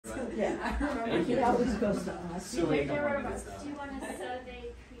Yeah, I remember. Thank you. It always goes to us. So wait, Do you want to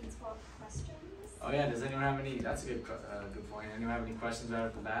survey pre-talk questions? oh yeah, does anyone have any, that's a good point. Anyone have any questions right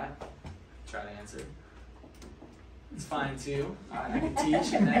off the bat? Try to answer. It's fine too. I can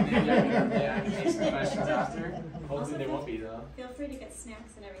teach and then maybe I can take some questions after. Hopefully there won't be though. Feel free to get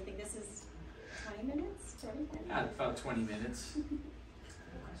snacks and everything. This is 20 minutes, 30 minutes? Yeah, about 20 minutes.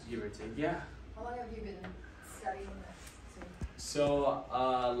 Give or take, yeah. How long have you been studying this? So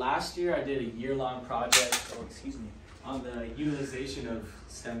last year I did a year-long project, on the utilization of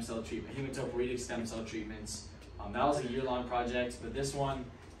stem cell treatment, hematopoietic stem cell treatments. That was a year-long project, but this one,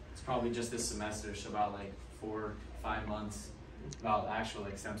 it's probably just this semester, so about like 4 5 months, about actual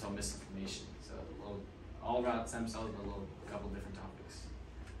like stem cell misinformation. So a little, all about stem cells, but a couple different topics.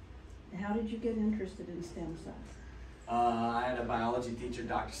 How did you get interested in stem cells? I had a biology teacher,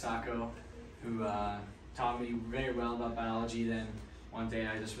 Dr. Sacco, who taught me very well about biology. Then one day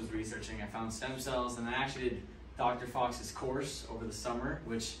I just was researching, I found stem cells, and I actually did Dr. Fox's course over the summer,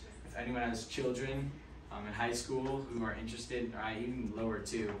 which if anyone has children in high school who are interested, or even lower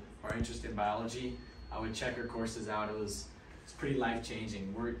too, who are interested in biology, I would check her courses out. It's pretty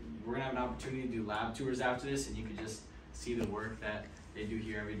life-changing. We're gonna have an opportunity to do lab tours after this, and you can just see the work that they do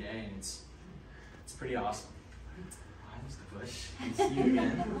here every day, and it's pretty awesome. Hi, Mr. Bush. Good to see you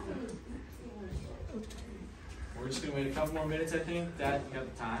again. We're just gonna wait a couple more minutes, I think. Dad, you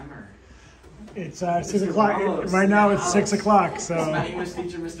got the time, or? It's 6 o'clock. Right now it's 6 o'clock. So. This is my English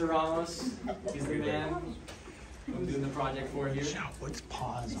teacher, Mr. Ramos. He's the man I'm doing the project for here. What's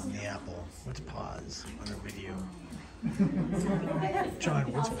pause on the Apple? What's pause on a video?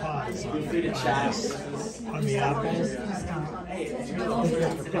 John, what's pause on the Apple?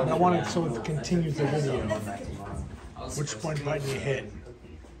 I want it so it continues the video. Which one button you hit?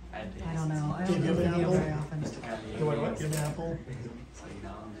 I don't know. I Do don't you have an video Apple? very often. Do I give an Apple?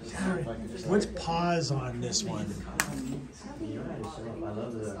 What's pause on this one?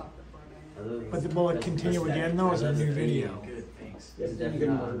 But will it continue again though, or is it a new video? Good, thanks.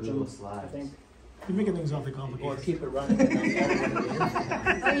 You're making things awfully complicated. Or keep it running. Or you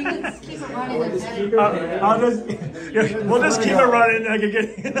can keep it running and edit. We'll just keep it running. I can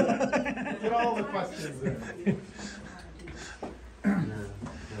get. Get all the questions in.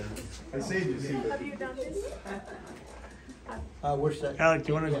 I saved you. Have you done this? Where's that? Alec,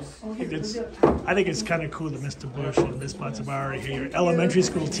 do you want to? I think it's kind of cool that Mr. Bush and Ms. Matsubara are here, elementary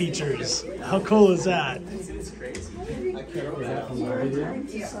school teachers. How cool is that? It's crazy. I can't remember that.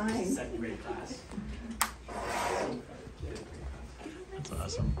 Second grade class. That's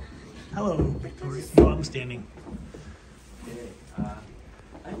awesome. Hello, Victoria. No, I'm standing. Okay, I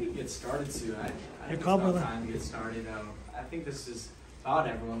think we can get started soon. I think it's call, about brother. time to get started. I think this is about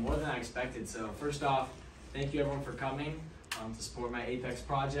everyone, more than I expected. So first off, thank you everyone for coming to support my Apex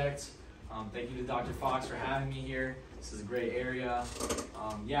project. Thank you to Dr. Fox for having me here. This is a great area.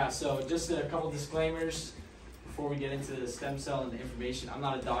 Yeah, so just a couple disclaimers before we get into the stem cell and the information. I'm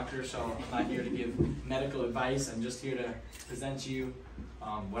not a doctor, so I'm not here to give medical advice. I'm just here to present you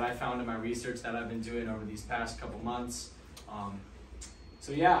what I found in my research that I've been doing over these past couple months.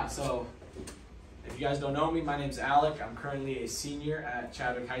 So yeah, so if you guys don't know me, my name's Alec. I'm currently a senior at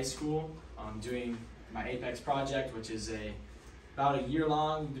Chadwick High School. I'm doing my Apex project, which is about a year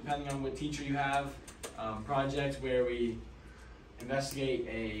long, depending on what teacher you have, project where we investigate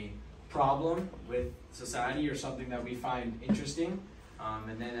a problem with society or something that we find interesting.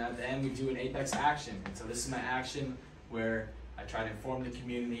 And then at the end we do an Apex action. And so this is my action where I try to inform the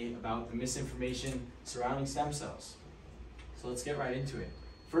community about the misinformation surrounding stem cells. So let's get right into it.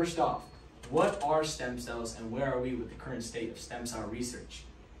 First off, what are stem cells and where are we with the current state of stem cell research?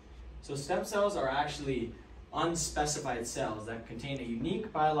 So stem cells are actually unspecified cells that contain a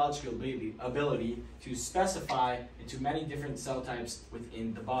unique biological ability to specify into many different cell types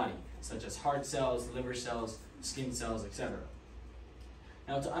within the body, such as heart cells, liver cells, skin cells, etc.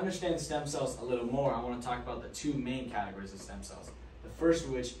 Now to understand stem cells a little more, I want to talk about the two main categories of stem cells. The first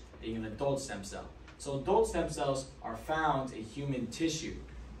of which being an adult stem cell. So adult stem cells are found in human tissue.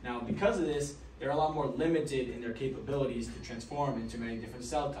 Now because of this, they're a lot more limited in their capabilities to transform into many different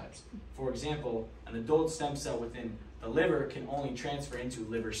cell types. For example, an adult stem cell within the liver can only transfer into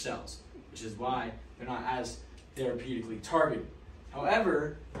liver cells, which is why they're not as therapeutically targeted.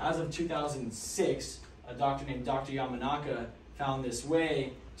 However, as of 2006, a doctor named Dr. Yamanaka found this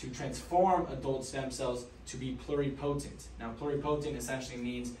way to transform adult stem cells to be pluripotent. Now, pluripotent essentially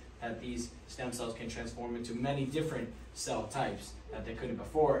means that these stem cells can transform into many different cell types that they couldn't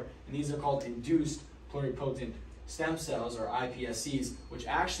before, and these are called induced pluripotent stem cells, or iPSCs, which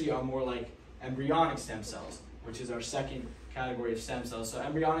actually are more like embryonic stem cells, which is our second category of stem cells. So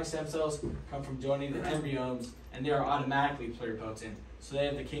embryonic stem cells come from donated embryos, and they are automatically pluripotent. So they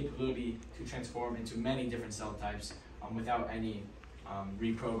have the capability to transform into many different cell types without any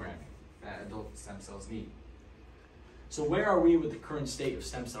reprogramming that adult stem cells need. So where are we with the current state of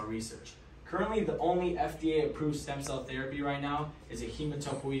stem cell research? Currently, the only FDA-approved stem cell therapy right now is a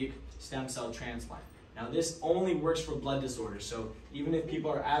hematopoietic stem cell transplant. Now, this only works for blood disorders, so even if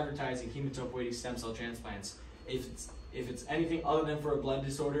people are advertising hematopoietic stem cell transplants, if it's anything other than for a blood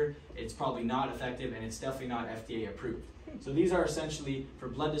disorder, it's probably not effective, and it's definitely not FDA-approved. So these are essentially for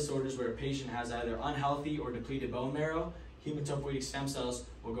blood disorders where a patient has either unhealthy or depleted bone marrow. Hematopoietic stem cells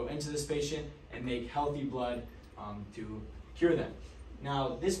will go into this patient and make healthy blood to cure them.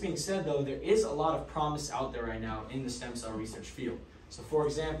 Now, this being said, though, there is a lot of promise out there right now in the stem cell research field. So, for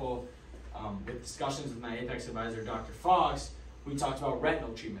example, with discussions with my Apex advisor, Dr. Fox, we talked about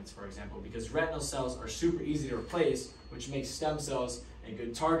retinal treatments, for example, because retinal cells are super easy to replace, which makes stem cells a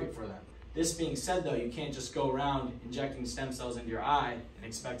good target for them. This being said, though, you can't just go around injecting stem cells into your eye and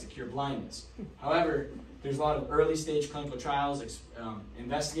expect to cure blindness. However, there's a lot of early stage clinical trials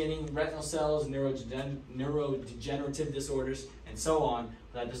investigating retinal cells, neurodegenerative disorders, and so on,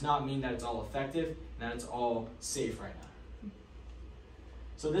 but that does not mean that it's all effective and that it's all safe right now.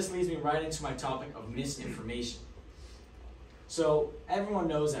 So this leads me right into my topic of misinformation. So everyone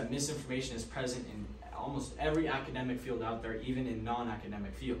knows that misinformation is present in almost every academic field out there, even in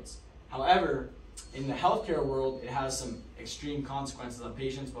non-academic fields. However, in the healthcare world, it has some extreme consequences on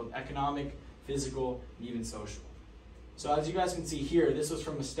patients, both economic, physical, and even social. So as you guys can see here, this was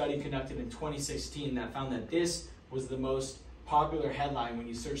from a study conducted in 2016 that found that this was the most popular headline when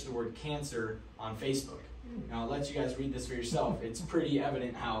you search the word cancer on Facebook. Now I'll let you guys read this for yourself. It's pretty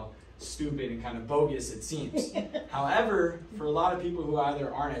evident how stupid and kind of bogus it seems. However, for a lot of people who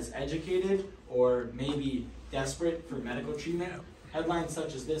either aren't as educated or maybe desperate for medical treatment, headlines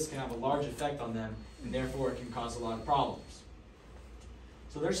such as this can have a large effect on them, and therefore it can cause a lot of problems.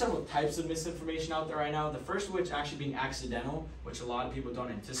 So there's several types of misinformation out there right now. The first of which actually being accidental, which a lot of people don't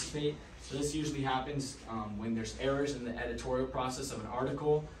anticipate. So this usually happens when there's errors in the editorial process of an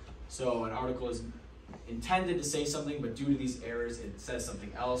article. So an article is intended to say something, but due to these errors, it says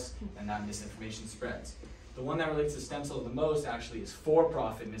something else, and that misinformation spreads. The one that relates to stem cells the most actually is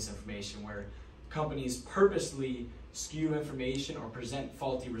for-profit misinformation, where companies purposely skew information or present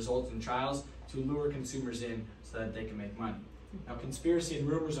faulty results in trials to lure consumers in so that they can make money. Now, conspiracy and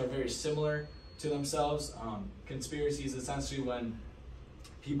rumors are very similar to themselves. Conspiracy is essentially when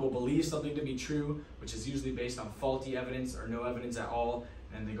people believe something to be true, which is usually based on faulty evidence or no evidence at all,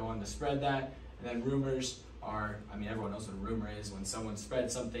 and then they go on to spread that. And then rumors are, I mean, everyone knows what a rumor is, when someone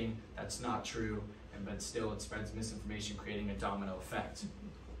spreads something that's not true, but still it spreads misinformation, creating a domino effect.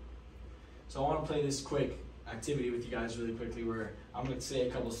 So I want to play this quick activity with you guys really quickly, where I'm going to say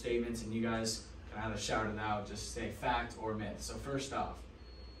a couple statements and you guys can either shout it out, just say fact or myth. So first off,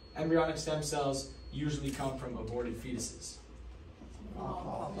 embryonic stem cells usually come from aborted fetuses.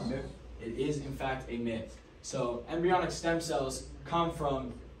 It is in fact a myth. So embryonic stem cells come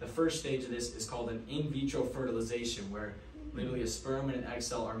from, the first stage of this is called an in vitro fertilization, where literally a sperm and an egg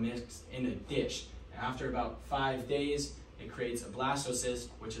cell are mixed in a dish. And after about 5 days, it creates a blastocyst,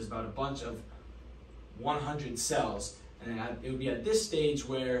 which is about a bunch of 100 cells. And then it would be at this stage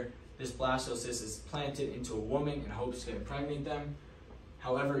where this blastocyst is planted into a woman in hopes to impregnate them.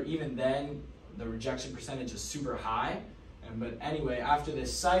 However, even then, the rejection percentage is super high. But anyway, after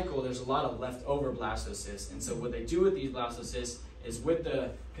this cycle, there's a lot of leftover blastocysts. And so what they do with these blastocysts is, with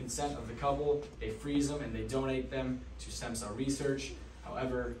the consent of the couple, they freeze them and they donate them to stem cell research.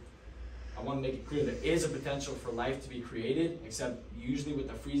 However, I want to make it clear there is a potential for life to be created, except usually with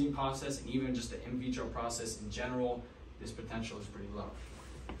the freezing process and even just the in vitro process in general, this potential is pretty low.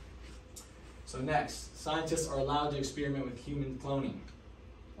 So next, scientists are allowed to experiment with human cloning.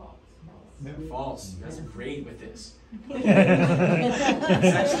 False. You guys are great with this.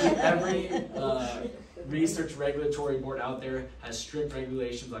 Essentially, every research regulatory board out there has strict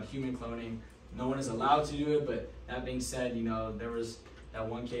regulations on human cloning. No one is allowed to do it, but that being said, you know, there was that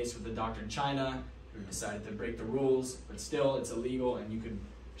one case with the doctor in China who decided to break the rules, but still it's illegal and you could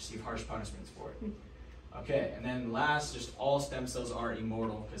receive harsh punishments for it. Okay, and then last, just all stem cells are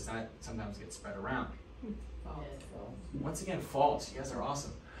immortal, because that sometimes gets spread around. Once again, false. You guys are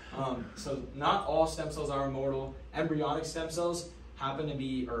awesome. So not all stem cells are immortal. Embryonic stem cells happen to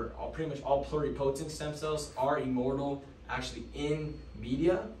be, or pretty much all pluripotent stem cells are immortal actually in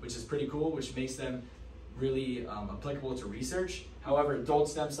media, which is pretty cool, which makes them really applicable to research. However, adult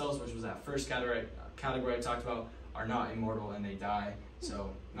stem cells, which was that first category I talked about, are not immortal and they die.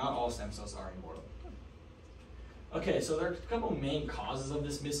 So not all stem cells are immortal. Okay, so there are a couple main causes of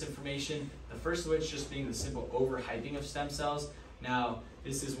this misinformation. The first of which just being the simple overhyping of stem cells. Now,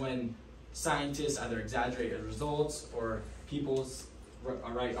 this is when scientists either exaggerate the results or people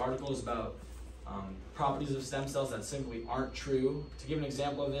write articles about properties of stem cells that simply aren't true. To give an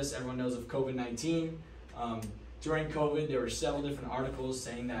example of this, everyone knows of COVID-19. During COVID, there were several different articles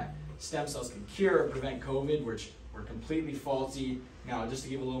saying that stem cells can cure or prevent COVID, which were completely faulty. Now, just to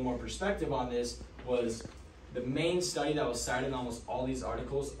give a little more perspective on this, was the main study that was cited in almost all these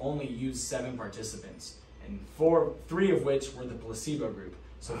articles only used 7 participants, and 3 of which were the placebo group.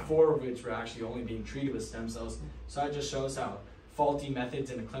 So 4 of which were actually only being treated with stem cells. So that just shows how faulty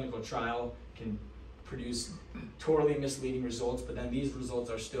methods in a clinical trial can produce totally misleading results, but then these results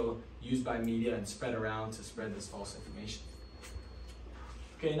are still used by media and spread around to spread this false information.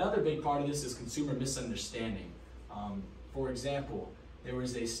 Okay, another big part of this is consumer misunderstanding. For example, there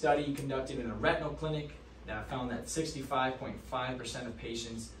was a study conducted in a retinal clinic that found that 65.5% of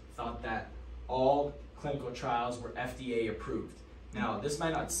patients thought that all clinical trials were FDA approved. Now, this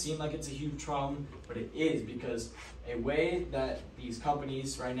might not seem like it's a huge problem, but it is, because a way that these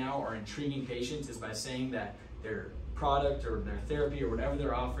companies right now are intriguing patients is by saying that their product or their therapy or whatever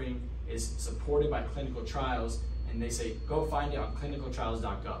they're offering is supported by clinical trials, and they say, go find it on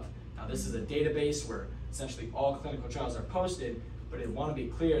clinicaltrials.gov. Now, this is a database where essentially all clinical trials are posted, but I want to be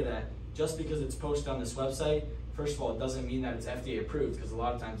clear that just because it's posted on this website, first of all, it doesn't mean that it's FDA approved, because a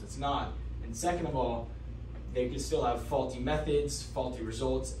lot of times it's not. And second of all, they could still have faulty methods, faulty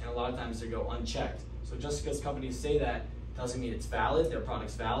results, and a lot of times they go unchecked. So just because companies say that doesn't mean it's valid, their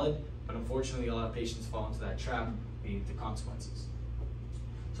product's valid, but unfortunately a lot of patients fall into that trap, leading to consequences.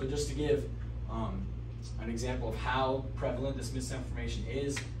 So just to give an example of how prevalent this misinformation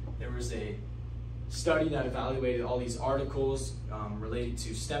is, there was a study that evaluated all these articles related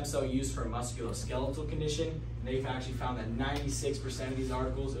to stem cell use for a musculoskeletal condition, and they've actually found that 96% of these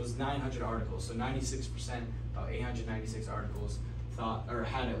articles, it was 900 articles, so 96%, about 896 articles, thought or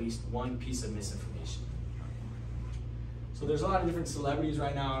had at least one piece of misinformation. So there's a lot of different celebrities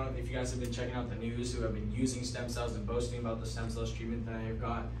right now. I don't know if you guys have been checking out the news who have been using stem cells and boasting about the stem cells treatment that I've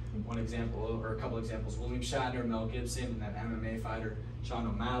got. One example, or a couple examples, William Shatner, Mel Gibson, and that MMA fighter, Sean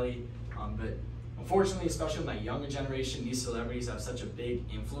O'Malley. But unfortunately, especially in that younger generation, these celebrities have such a big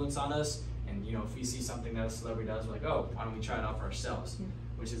influence on us. And you know, if we see something that a celebrity does, we're like, oh, why don't we try it out for ourselves?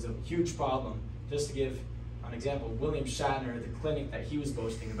 Which is a huge problem. Just to give an example, William Shatner, the clinic that he was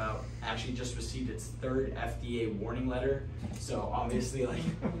boasting about, actually just received its 3rd FDA warning letter. So obviously, like,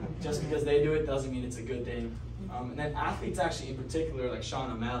 just because they do it doesn't mean it's a good thing. And then athletes actually in particular, like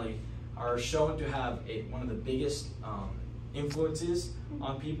Sean O'Malley, are shown to have one of the biggest influences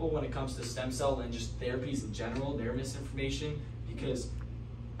on people when it comes to stem cell and just therapies in general, their misinformation, because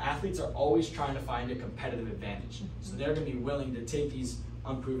athletes are always trying to find a competitive advantage. So they're going to be willing to take these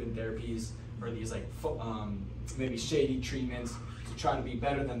unproven therapies or these like maybe shady treatments to try to be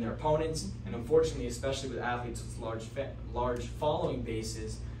better than their opponents. And unfortunately, especially with athletes with large following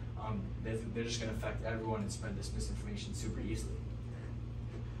bases, they're just going to affect everyone and spread this misinformation super easily.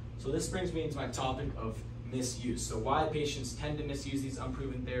 So this brings me into my topic of misuse. So why patients tend to misuse these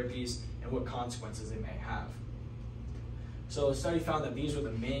unproven therapies and what consequences they may have. So a study found that these were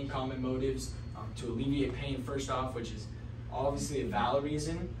the main common motives to alleviate pain first off, which is obviously a valid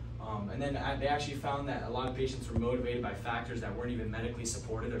reason. And then they actually found that a lot of patients were motivated by factors that weren't even medically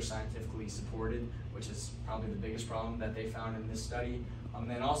supported or scientifically supported, which is probably the biggest problem that they found in this study. And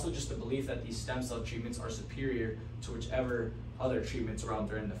then also just the belief that these stem cell treatments are superior to whichever other treatments are out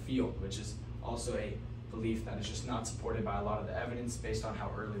there in the field, which is also a belief that is just not supported by a lot of the evidence based on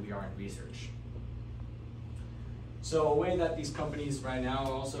how early we are in research. So a way that these companies right now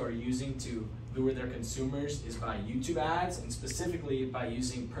also are using to lure their consumers is by YouTube ads, and specifically by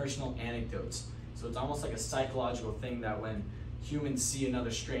using personal anecdotes. So it's almost like a psychological thing that when humans see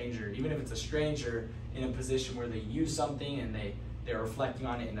another stranger, even if it's a stranger in a position where they use something and they're reflecting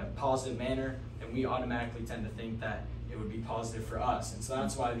on it in a positive manner, then we automatically tend to think that it would be positive for us. And so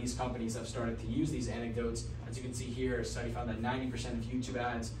that's why these companies have started to use these anecdotes. As you can see here, a study found that 90% of YouTube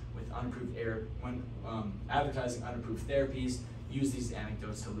ads with unapproved when advertising unapproved therapies use these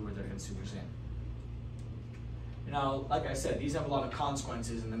anecdotes to lure their consumers in. Now, like I said, these have a lot of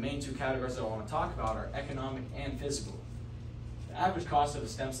consequences, and the main 2 categories that I want to talk about are economic and physical. The average cost of a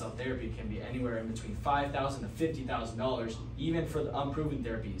stem cell therapy can be anywhere in between $5,000 to $50,000, even for the unproven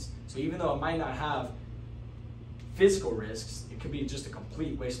therapies. So even though it might not have physical risks, it could be just a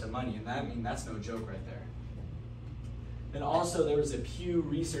complete waste of money, and that's no joke right there. Then also there was a Pew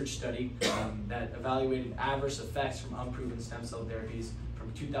Research study that evaluated adverse effects from unproven stem cell therapies from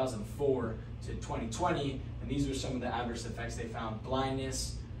from 2004 to 2020, and these are some of the adverse effects they found.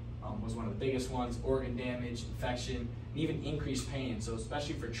 Blindness was one of the biggest ones, organ damage, infection, and even increased pain. So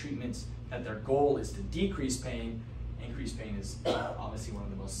especially for treatments that their goal is to decrease pain, increased pain is obviously one of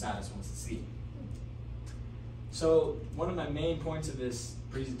the most saddest ones to see. So one of my main points of this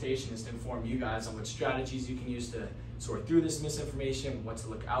presentation is to inform you guys on what strategies you can use to sort through this misinformation, what to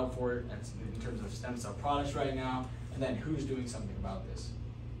look out for in terms of stem cell products right now, and then who's doing something about this.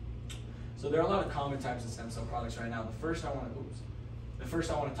 So there are a lot of common types of stem cell products right now. The first I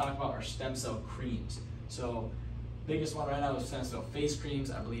want to talk about are stem cell creams. So biggest one right now is stem cell face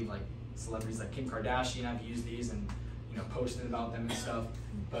creams. I believe like celebrities like Kim Kardashian have used these and posted about them and stuff.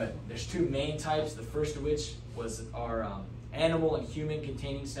 But there's two main types. The first of which are animal and human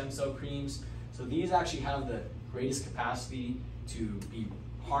containing stem cell creams. So these actually have the greatest capacity to be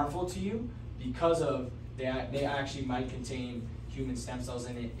harmful to you because of they actually might contain human stem cells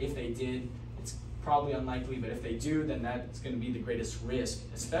in it. If they did, it's probably unlikely, but if they do, then that's going to be the greatest risk,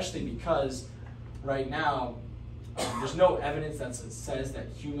 especially because right now there's no evidence that says that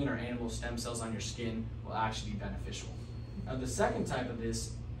human or animal stem cells on your skin will actually be beneficial. Now the second type of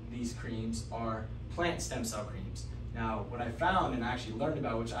these creams are plant stem cell creams. Now what I found and actually learned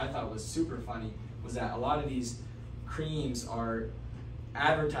about, which I thought was super funny, was that a lot of these creams are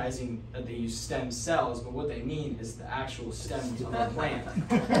advertising that they use stem cells, but what they mean is the actual stems of the plant.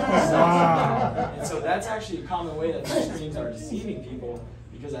 And so that's actually a common way that these creams are deceiving people,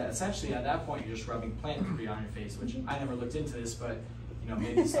 because essentially at that point you're just rubbing plant debris on your face, which I never looked into this, but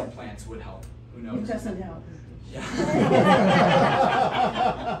maybe some plants would help. Who knows? It doesn't help. Yeah.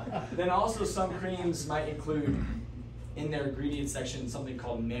 Then also some creams might include in their ingredient section something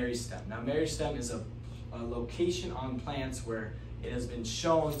called meristem. Now meristem is a location on plants where it has been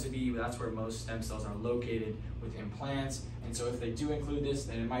shown to be, that's where most stem cells are located within plants. And so if they do include this,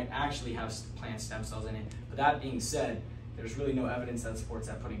 then it might actually have plant stem cells in it. But that being said, there's really no evidence that supports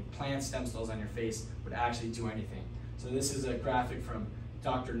that putting plant stem cells on your face would actually do anything. So this is a graphic from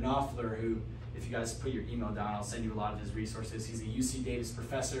Dr. Knopfler, who, if you guys put your email down, I'll send you a lot of his resources. He's a UC Davis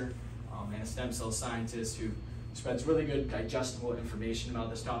professor and a stem cell scientist who spreads really good digestible information about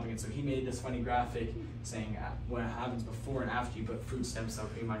this topic. And so he made this funny graphic saying what happens before and after you put fruit stem cell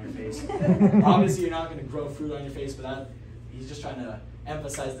cream on your face. Obviously you're not going to grow fruit on your face, but he's just trying to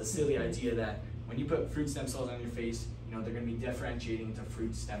emphasize the silly idea that when you put fruit stem cells on your face, they're going to be differentiating into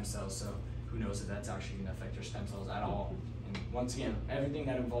fruit stem cells. So who knows if that's actually going to affect your stem cells at all. And once again, everything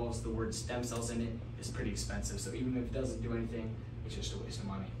that involves the word stem cells in it is pretty expensive. So even if it doesn't do anything, it's just a waste of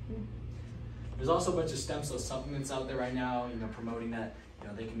money. There's also a bunch of stem cell supplements out there right now, promoting that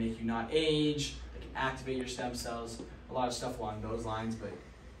they can make you not age, they can activate your stem cells, a lot of stuff along those lines. But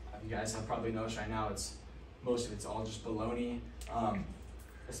you guys have probably noticed right now, most of it's all just baloney.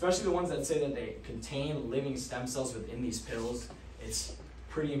 Especially the ones that say that they contain living stem cells within these pills. It's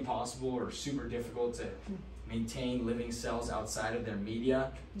pretty impossible or super difficult to maintain living cells outside of their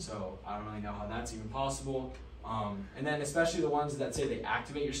media. So I don't really know how that's even possible. And then especially the ones that say they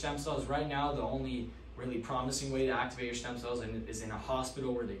activate your stem cells. Right now, the only really promising way to activate your stem cells is in a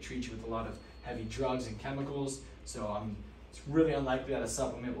hospital where they treat you with a lot of heavy drugs and chemicals. So it's really unlikely that a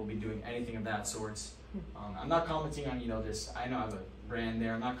supplement will be doing anything of that sort. I'm not commenting on this. I know I have a brand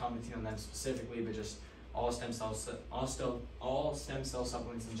there. I'm not commenting on them specifically, but just all stem cell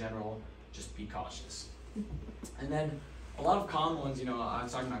supplements in general. Just be cautious. And then a lot of common ones. I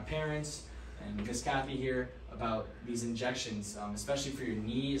was talking to my parents and Miss Kathy here about these injections, especially for your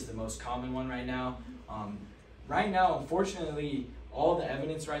knee is the most common one right now. Right now, unfortunately, all the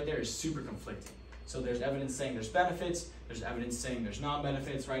evidence right there is super conflicting. So there's evidence saying there's benefits, there's evidence saying there's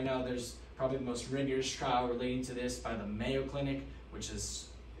non-benefits. Right now, there's probably the most rigorous trial relating to this by the Mayo Clinic, which it's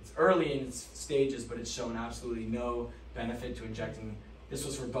early in its stages, but it's shown absolutely no benefit to injecting. This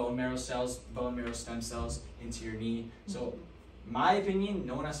was for bone marrow stem cells into your knee. So my opinion,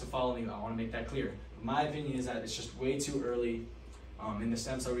 no one has to follow me, I want to make that clear. My opinion is that it's just way too early in the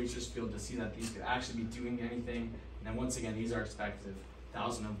stem cell research field to see that these could actually be doing anything. And then once again, these are expensive,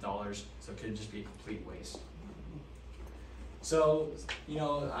 thousands of dollars, so it could just be a complete waste. So,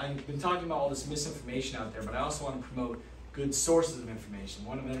 I've been talking about all this misinformation out there, but I also want to promote good sources of information.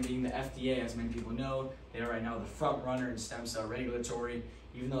 One of them being the FDA, as many people know. They are right now the front runner in stem cell regulatory,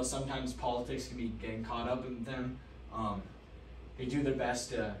 even though sometimes politics can be getting caught up in them. They do their best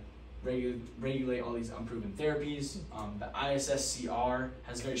to regulate all these unproven therapies. The ISSCR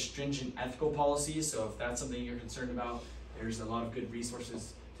has very stringent ethical policies, so if that's something you're concerned about, there's a lot of good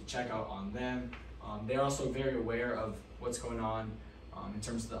resources to check out on them. They're also very aware of what's going on in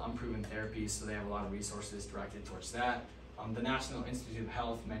terms of the unproven therapies, so they have a lot of resources directed towards that. The National Institute of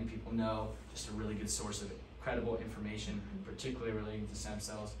Health, many people know, just a really good source of credible information, particularly relating to stem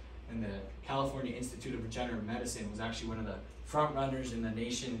cells. And the California Institute of Regenerative Medicine was actually one of the front runners in the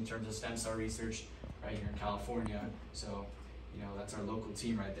nation in terms of stem cell research right here in California. So, you know, that's our local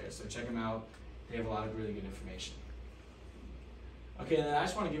team right there. So check them out. They have a lot of really good information. Okay, and then I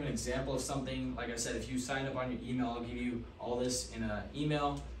just want to give an example of something. Like I said, if you sign up on your email, I'll give you all this in an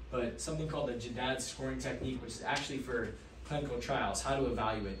email, but something called the JDAD scoring technique, which is actually for clinical trials, how to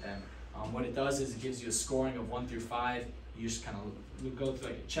evaluate them. What it does is it gives you a scoring of 1 through 5. You just kind of go through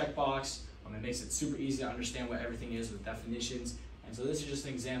like a checkbox. It makes it super easy to understand what everything is with definitions. And so this is just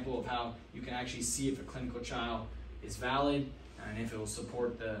an example of how you can actually see if a clinical trial is valid and if it will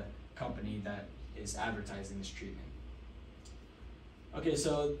support the company that is advertising this treatment. Okay,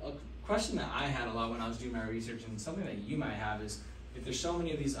 so a question that I had a lot when I was doing my research, and something that you might have, is if there's so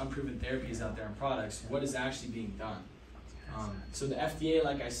many of these unproven therapies out there and products, what is actually being done? So the FDA,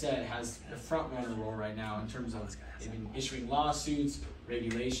 like I said, has the front runner role right now in terms of they've been issuing lawsuits,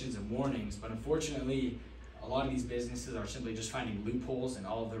 regulations, and warnings, but unfortunately, a lot of these businesses are simply just finding loopholes in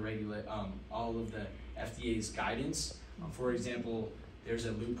all of the FDA's guidance. For example, there's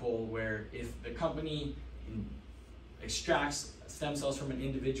a loophole where if the company extracts stem cells from an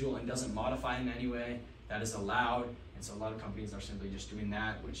individual and doesn't modify in any way, that is allowed. And so a lot of companies are simply just doing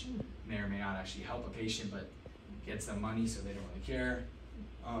that, which may or may not actually help a patient, but gets them money, so they don't really care.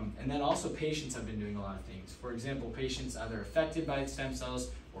 And then also patients have been doing a lot of things. For example, patients either affected by stem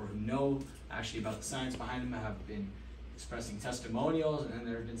cells or who know actually about the science behind them have been expressing testimonials, and then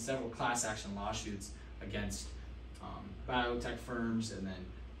there have been several class action lawsuits against biotech firms and then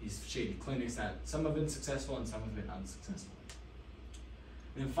these shady clinics that some have been successful and some have been unsuccessful.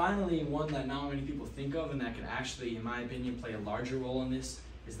 And then finally, one that not many people think of and that can actually, in my opinion, play a larger role in this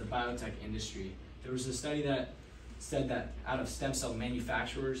is the biotech industry. There was a study that said that out of stem cell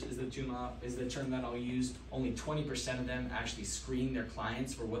manufacturers is the term that I'll use, only 20% of them actually screen their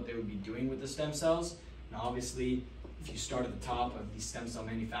clients for what they would be doing with the stem cells. And obviously, if you start at the top of these stem cell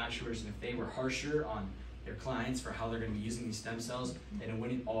manufacturers, and if they were harsher on their clients for how they're going to be using these stem cells, then it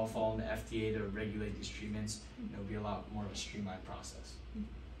wouldn't all fall on the FDA to regulate these treatments. It would be a lot more of a streamlined process.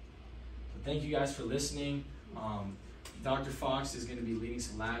 So thank you guys for listening. Dr. Fox is going to be leading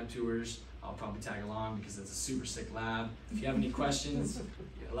some lab tours. I'll probably tag along because it's a super sick lab. If you have any questions,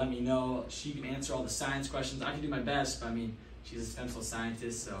 let me know. She can answer all the science questions. I can do my best, but I mean, she's a stem cell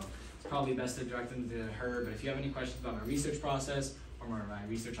scientist, so it's probably best to direct them to her. But if you have any questions about my research process or my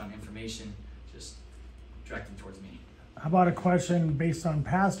research on information, just direct them towards me. How about a question based on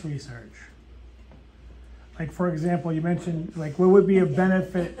past research? Like, for example, you mentioned, like, what would be a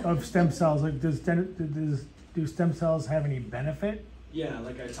benefit of stem cells? Like, do stem cells have any benefit? Yeah,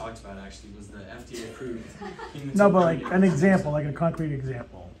 like I talked about actually, was the FDA approved human. No, but like an example, like a concrete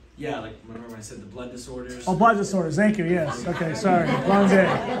example. Yeah, like remember when I said the blood disorders? Oh, blood disorders, thank you, yes. Okay, sorry, wrong day.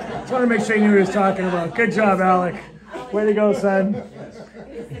 Just want to make sure you knew what he was talking about. Good job, Alec. Way to go, son. Is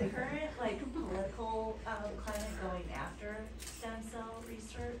the current political climate going after stem cell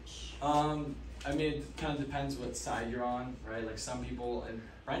research? I mean, it kind of depends what side you're on, right? Like some people, and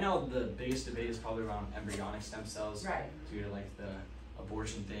right now the biggest debate is probably around embryonic stem cells, Right. Due to like the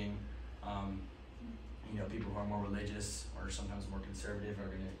abortion thing. You know, people who are more religious or sometimes more conservative are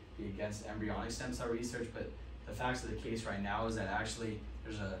going to be against embryonic stem cell research, but the facts of the case right now is that actually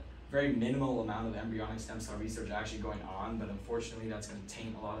there's a very minimal amount of embryonic stem cell research actually going on, but unfortunately that's going to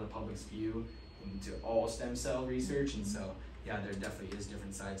taint a lot of the public's view into all stem cell research, and so yeah, there definitely is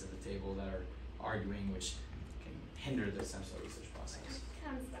different sides of the table that are arguing, which can hinder the stem cell research process.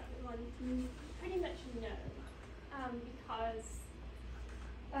 Can I answer that one? Pretty much no, because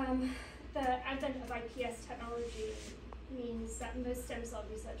the advent of IPS technology means that most stem cell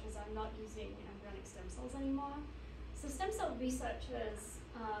researchers are not using embryonic stem cells anymore. So stem cell researchers,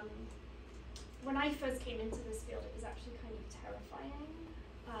 when I first came into this field, it was actually kind of terrifying.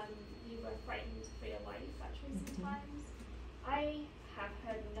 You were frightened for your life, actually, sometimes. I have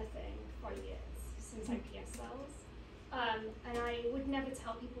heard nothing for years since IPS cells. And I would never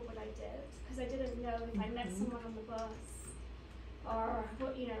tell people what I did, because I didn't know if I met someone on the bus, or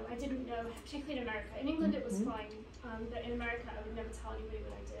what, you know, I didn't know, particularly in America. In England it was fine, but in America I would never tell anybody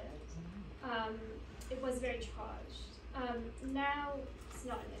what I did. It was very charged. Now it's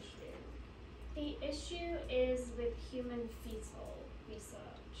not an issue. The issue is with human fetal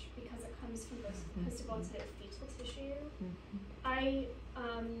research, because it comes from post-abortive fetal tissue. I,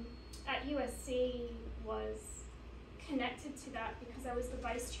 at USC, was connected to that because I was the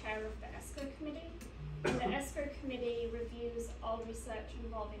vice chair of the ESCO committee. And the ESCO committee reviews all research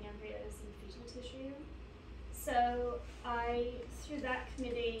involving embryos and fetal tissue. So through that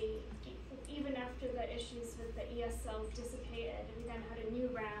committee, even after the issues with the ES cells dissipated, we then had a new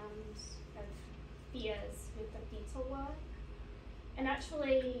round of fears with the fetal work. And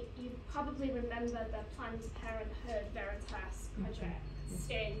actually, you probably remember the Planned Parenthood Veritas project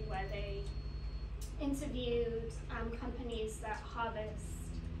sting, where they interviewed companies that harvest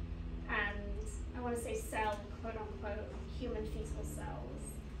and, I want to say, sell, quote unquote, human fetal cells.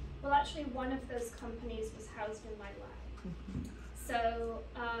 Well, actually, one of those companies was housed in my lab. So,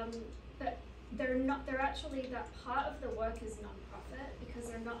 but they're actually, that part of the work is non-profit because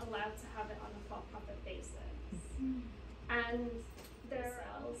they're not allowed to have it on a for-profit basis. And their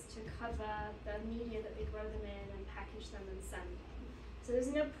cells to cover the media that they grow them in and package them and send them. So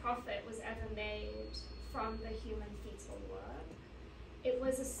there's no profit was ever made from the human fetal work. It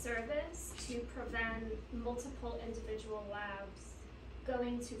was a service to prevent multiple individual labs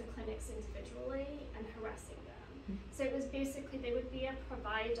going to the clinics individually and harassing them. So it was basically, they would be a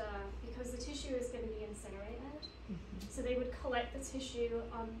provider because the tissue is going to be incinerated. So they would collect the tissue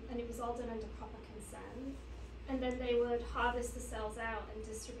and it was all done under proper consent. And then they would harvest the cells out and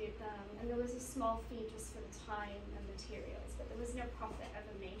distribute them. And there was a small fee just for the time and materials, but there was no profit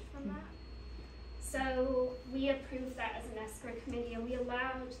ever made from that. So we approved that as an escrow committee, and we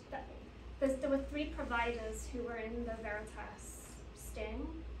allowed that. There were 3 providers who were in the Veritas sting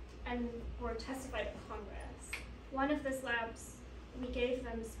and were testified at Congress. One of those labs, we gave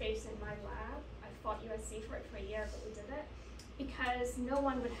them space in my lab. I fought USC for it for a year, but we did it because no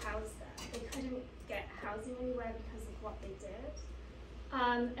one would house them. They couldn't get housing anywhere because of what they did.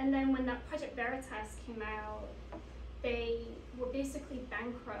 And then when that Project Veritas came out, they were basically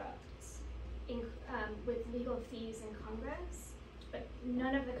bankrupt with legal fees in Congress, but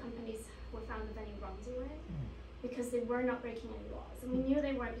none of the companies were found of any wrongdoing because they were not breaking any laws. And we knew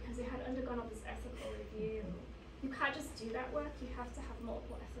they weren't because they had undergone all this ethical review. You can't just do that work, you have to have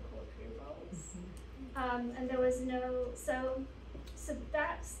multiple ethical approvals. And there was no, so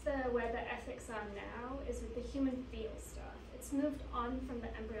that's where the ethics are now, is with the human fetal stuff. It's moved on from the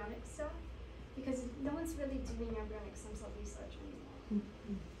embryonic stuff because no one's really doing embryonic stem cell research anymore.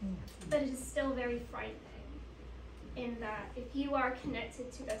 But it is still very frightening in that if you are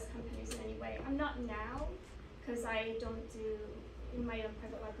connected to those companies in any way, I'm not now, because I don't do, in my own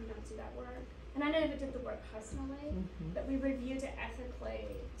private life, we don't do that work. And I never did the work personally, but we reviewed it ethically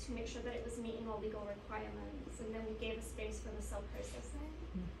to make sure that it was meeting all legal requirements, and then we gave a space for the cell processing.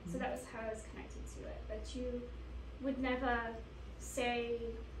 So that was how I was connected to it. But you would never say,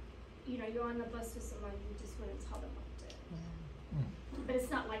 you know, you're on the bus with someone, you just wouldn't tell them what to do. But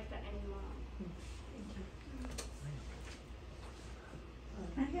it's not like that anymore.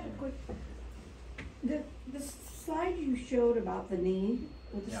 I had a quick, the slide you showed about the knee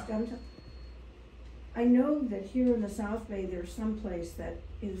with the stem cell, I know that here in the South Bay, there's some place that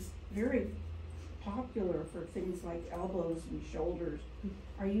is very popular for things like elbows and shoulders.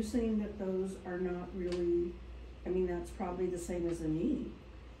 Are you saying that those are not really, I mean, that's probably the same as a knee?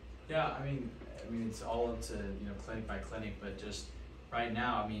 Yeah, I mean, it's all up to, you know, clinic by clinic, but just right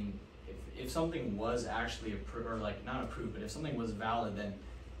now, I mean, if something was actually approved, or like not approved, but if something was valid, then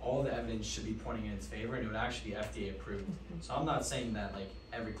all the evidence should be pointing in its favor, and it would actually be FDA approved. So I'm not saying that like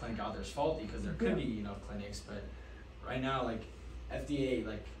every clinic out there is faulty, because there could be, you know, clinics, but right now, like FDA,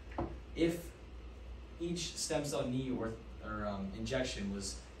 like if each stem cell knee or injection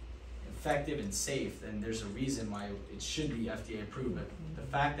was effective and safe, then there's a reason why it should be FDA approved. But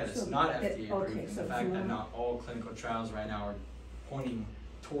the fact that it's not FDA approved, and the fact that not all clinical trials right now are pointing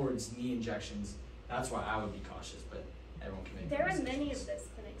towards knee injections, that's why I would be cautious, but everyone can make There are decisions. many of those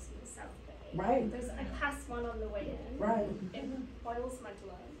clinics in the South Bay. Right. I passed one on the way in. Right. It boils my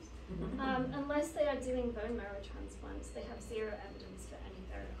blood. Unless they are doing bone marrow transplants, they have zero evidence for any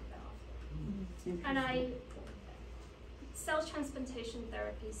therapy they're offering. And cell transplantation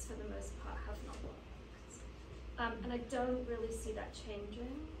therapies, for the most part, have not worked. And I don't really see that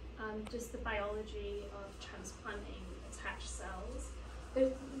changing. Just the biology of transplanting attached cells.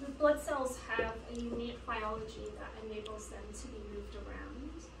 The blood cells have a unique biology that enables them to be moved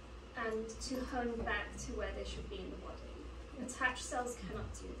around and to home back to where they should be in the body. Attached cells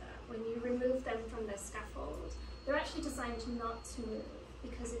cannot do that. When you remove them from their scaffold, they're actually designed not to move,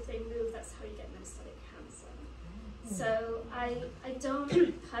 because if they move, that's how you get metastatic cancer. So I don't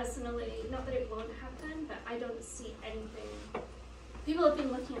personally, not that it won't happen, but I don't see anything. People have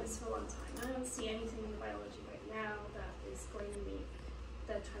been looking at this for a long time. I don't see anything in the biology right now that is going to meet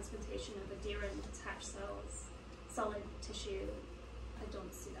the transplantation of adherent attached cells, solid tissue. I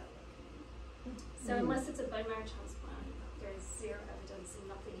don't see that working. So unless it's a bone marrow transplant, there is zero evidence and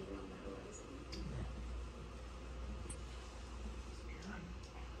nothing even on the horizon.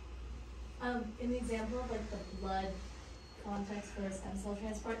 In the example of like the blood context for a stem cell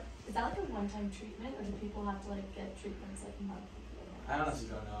transport, is that like a one-time treatment, or do people have to like get treatments like monthly? I honestly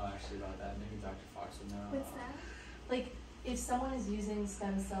don't know actually about that. Maybe Dr. Fox would know. What's that? Like, if someone is using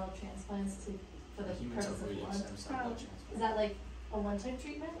stem cell transplants for the Human purpose of cell blood, stem cell blood transplant. is that like a one-time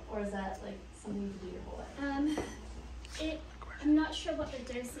treatment, or is that like something you do your whole life? I'm not sure what the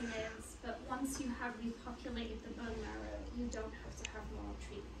dosing is, but once you have repopulated the bone marrow, you don't have to have more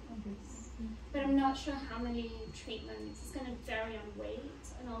treatments. But I'm not sure how many treatments. It's going to vary on weight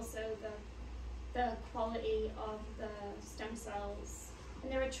and also the quality of the stem cells.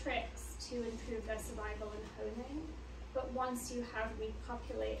 And there are tricks to improve their survival and honing. But once you have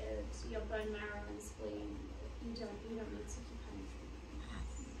repopulated your bone marrow and spleen, you don't need to keep any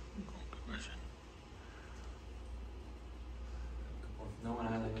treatments. Well, if no one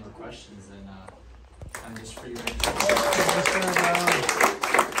has any more questions, then I'm just free. Yes, sir.